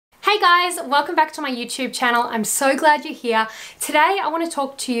Hey guys, welcome back to my YouTube channel. I'm so glad you're here. Today I want to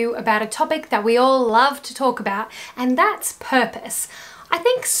talk to you about a topic that we all love to talk about, and that's purpose. I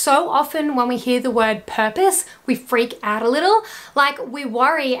think so often when we hear the word purpose, we freak out a little, like we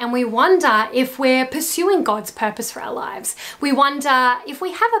worry and we wonder if we're pursuing God's purpose for our lives. We wonder if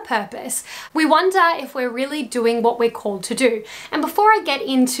we have a purpose. We wonder if we're really doing what we're called to do. And before I get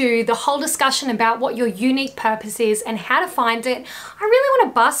into the whole discussion about what your unique purpose is and how to find it, I really want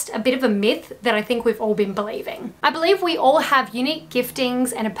to bust a bit of a myth that I think we've all been believing. I believe we all have unique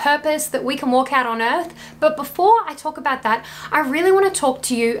giftings and a purpose that we can walk out on earth, but before I talk about that, I really want to talk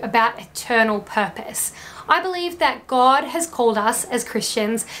to you about eternal purpose. I believe that God has called us as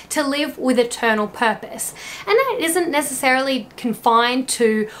Christians to live with eternal purpose. And that isn't necessarily confined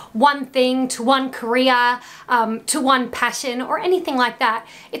to one thing, to one career, to one passion or anything like that.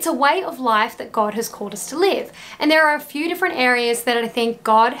 It's a way of life that God has called us to live. And there are a few different areas that I think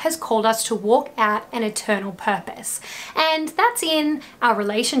God has called us to walk out an eternal purpose. And that's in our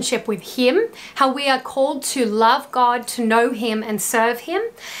relationship with Him, how we are called to love God, to know Him and serve Him,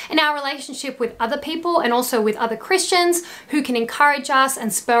 in our relationship with other people and also with other Christians who can encourage us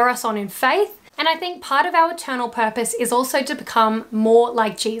and spur us on in faith. And I think part of our eternal purpose is also to become more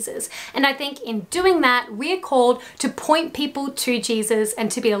like Jesus. And I think in doing that, we are called to point people to Jesus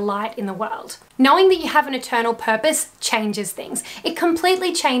and to be a light in the world. Knowing that you have an eternal purpose changes things. It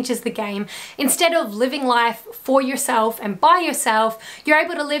completely changes the game. Instead of living life for yourself and by yourself, you're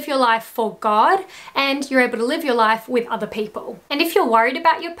able to live your life for God and you're able to live your life with other people. And if you're worried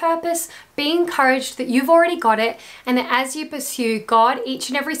about your purpose, be encouraged that you've already got it and that as you pursue God each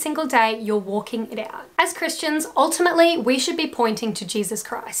and every single day, you're walking it out. As Christians, ultimately, we should be pointing to Jesus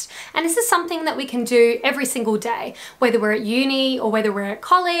Christ. And this is something that we can do every single day, whether we're at uni or whether we're at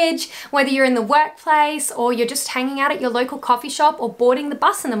college, whether you're in the workplace or you're just hanging out at your local coffee shop or boarding the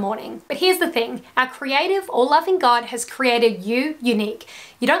bus in the morning. But here's the thing, our creative, all-loving God has created you unique.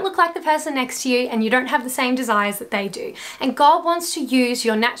 You don't look like the person next to you and you don't have the same desires that they do. And God wants to use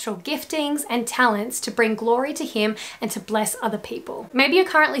your natural giftings and talents to bring glory to Him and to bless other people. Maybe you're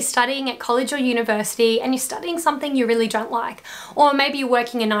currently studying at college or university and you're studying something you really don't like. Or maybe you're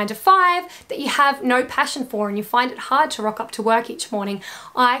working a 9-to-5 that you have no passion for and you find it hard to rock up to work each morning.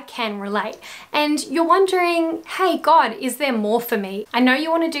 I can relate. And you're wondering, hey God, is there more for me? I know you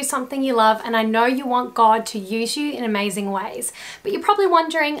want to do something you love and I know you want God to use you in amazing ways. But you're probably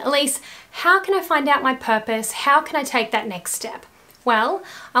wondering, Elise, how can I find out my purpose? How can I take that next step? Well,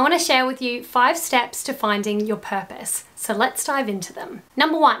 I want to share with you 5 steps to finding your purpose. So let's dive into them.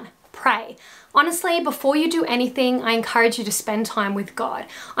 Number 1, pray. Honestly, before you do anything, I encourage you to spend time with God.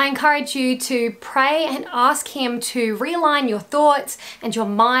 I encourage you to pray and ask Him to realign your thoughts and your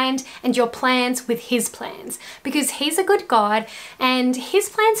mind and your plans with His plans, because He's a good God and His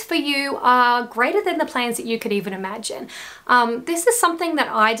plans for you are greater than the plans that you could even imagine. This is something that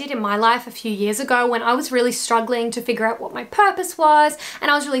I did in my life a few years ago when I was really struggling to figure out what my purpose was,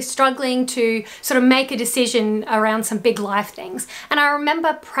 and I was really struggling to sort of make a decision around some big life things. And I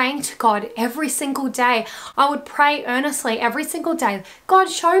remember praying to God every single day. I would pray earnestly every single day, God,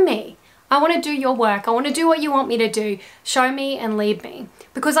 show me. I want to do your work. I want to do what you want me to do. Show me and lead me.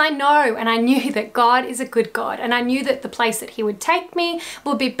 Because I know and I knew that God is a good God, and I knew that the place that He would take me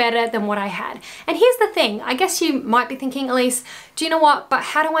would be better than what I had. And here's the thing, I guess you might be thinking, Elise, do you know what? But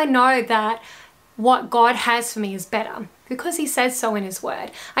how do I know that what God has for me is better? Because He says so in His word.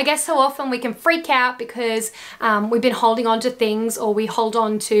 I guess so often we can freak out because we've been holding on to things, or we hold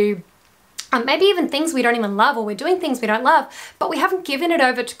on to maybe even things we don't even love, or we're doing things we don't love, but we haven't given it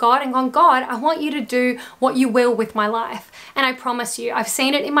over to God and gone, God, I want you to do what you will with my life. And I promise you, I've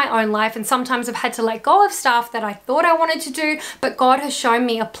seen it in my own life, and sometimes I've had to let go of stuff that I thought I wanted to do, but God has shown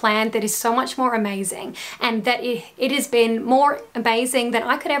me a plan that is so much more amazing, and that it has been more amazing than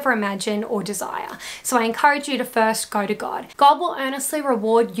I could ever imagine or desire. So I encourage you to first go to God. God will earnestly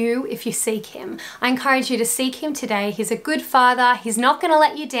reward you if you seek Him. I encourage you to seek Him today. He's a good Father. He's not going to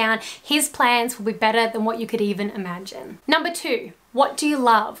let you down. His plans will be better than what you could even imagine. Number 2, what do you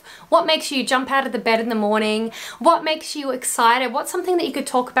love? What makes you jump out of the bed in the morning? What makes you excited? What's something that you could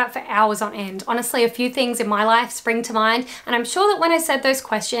talk about for hours on end? Honestly, a few things in my life spring to mind, and I'm sure that when I said those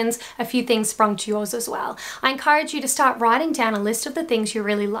questions, a few things sprung to yours as well. I encourage you to start writing down a list of the things you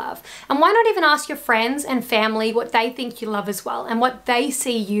really love. And why not even ask your friends and family what they think you love as well, and what they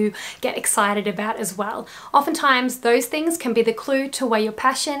see you get excited about as well. Oftentimes, those things can be the clue to where your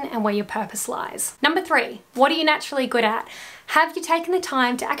passion and where your purpose lies. Number 3, what are you naturally good at? Have you taken the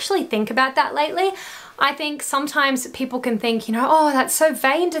time to actually think about that lately? I think sometimes people can think, you know, oh, that's so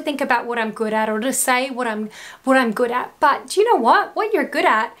vain to think about what I'm good at or to say what I'm good at. But do you know what? What you're good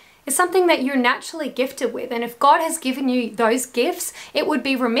at is something that you're naturally gifted with. And if God has given you those gifts, it would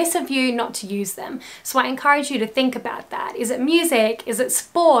be remiss of you not to use them. So I encourage you to think about that. Is it music? Is it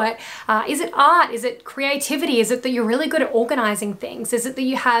sport? Is it art? Is it creativity? Is it that you're really good at organizing things? Is it that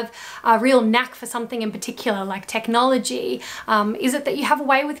you have a real knack for something in particular, like technology? Is it that you have a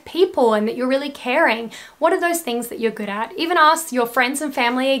way with people and that you're really caring? What are those things that you're good at? Even ask your friends and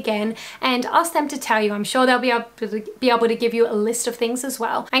family again and ask them to tell you. I'm sure they'll be able to give you a list of things as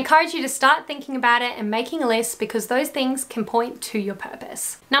well. I encourage you to start thinking about it and making a list, because those things can point to your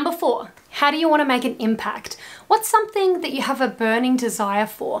purpose. Number 4, how do you want to make an impact? What's something that you have a burning desire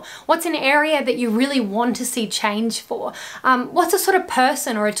for? What's an area that you really want to see change for? What's a sort of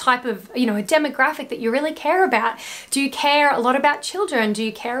person or a type of, a demographic that you really care about? Do you care a lot about children? Do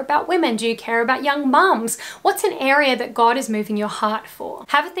you care about women? Do you care about young mums? What's an area that God is moving your heart for?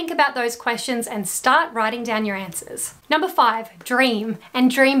 Have a think about those questions and start writing down your answers. Number 5, dream,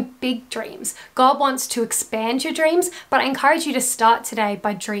 and dream big dreams. God wants to expand your dreams, but I encourage you to start today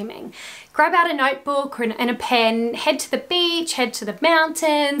by dreaming. Grab out a notebook and a pen, head to the beach, head to the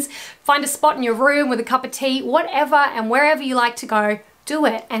mountains, find a spot in your room with a cup of tea, whatever and wherever you like to go, do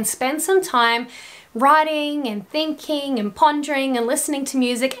it and spend some time writing and thinking and pondering and listening to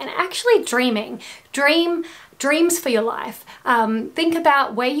music and actually dreaming. Dreams for your life. Think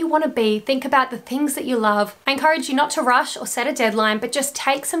about where you want to be. Think about the things that you love. I encourage you not to rush or set a deadline, but just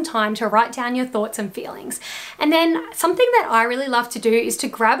take some time to write down your thoughts and feelings. And then something that I really love to do is to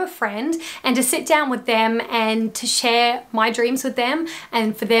grab a friend and to sit down with them and to share my dreams with them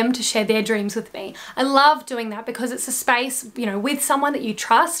and for them to share their dreams with me. I love doing that because it's a space, with someone that you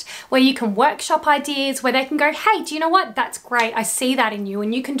trust where you can workshop ideas, where they can go, hey, do you know what? That's great. I see that in you,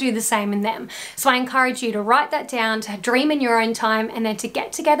 and you can do the same in them. So I encourage you to write that down, to dream in your own time, and then to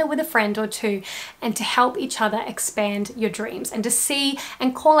get together with a friend or two and to help each other expand your dreams and to see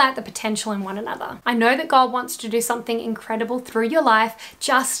and call out the potential in one another. I know that God wants to do something incredible through your life.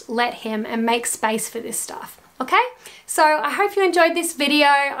 Just let Him and make space for this stuff. Okay? So I hope you enjoyed this video.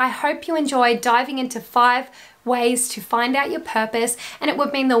 I hope you enjoyed diving into 5 ways to find out your purpose, and it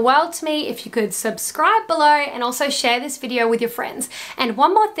would mean the world to me if you could subscribe below and also share this video with your friends. And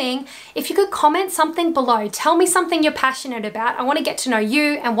one more thing, if you could comment something below, tell me something you're passionate about. I want to get to know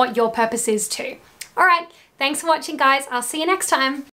you and what your purpose is too. All right, thanks for watching, guys. I'll see you next time.